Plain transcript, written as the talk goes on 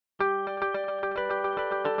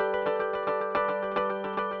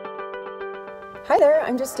Hi there,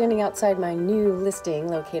 I'm just standing outside my new listing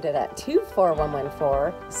located at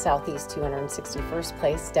 24114 Southeast 261st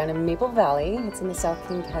Place down in Maple Valley. It's in the South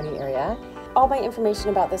King County area. All my information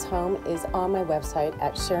about this home is on my website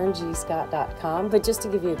at SharonGScott.com, but just to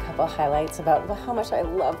give you a couple highlights about how much I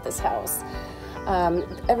love this house.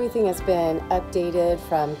 Everything has been updated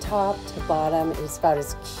from top to bottom. It's about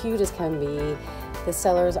as cute as can be. The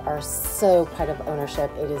sellers are so proud of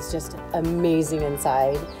ownership. It is just amazing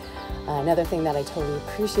inside. Another thing that I totally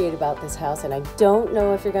appreciate about this house, and I don't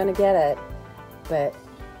know if you're going to get it, but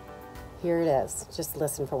here it is. Just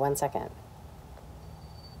listen for 1 second.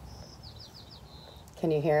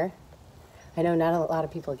 Can you hear? I know not a lot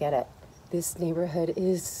of people get it. This neighborhood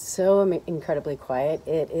is so incredibly quiet.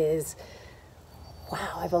 It is,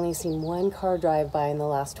 wow, I've only seen one car drive by in the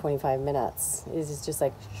last 25 minutes. It is just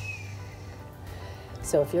like,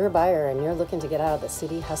 so if you're a buyer and you're looking to get out of the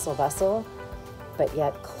city hustle bustle, but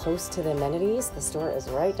yet close to the amenities, the store is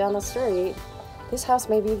right down the street, this house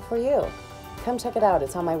may be for you. Come check it out.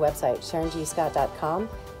 It's on my website, SharonGScott.com.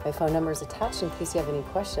 My phone number is attached in case you have any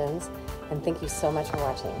questions, and thank you so much for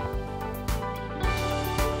watching.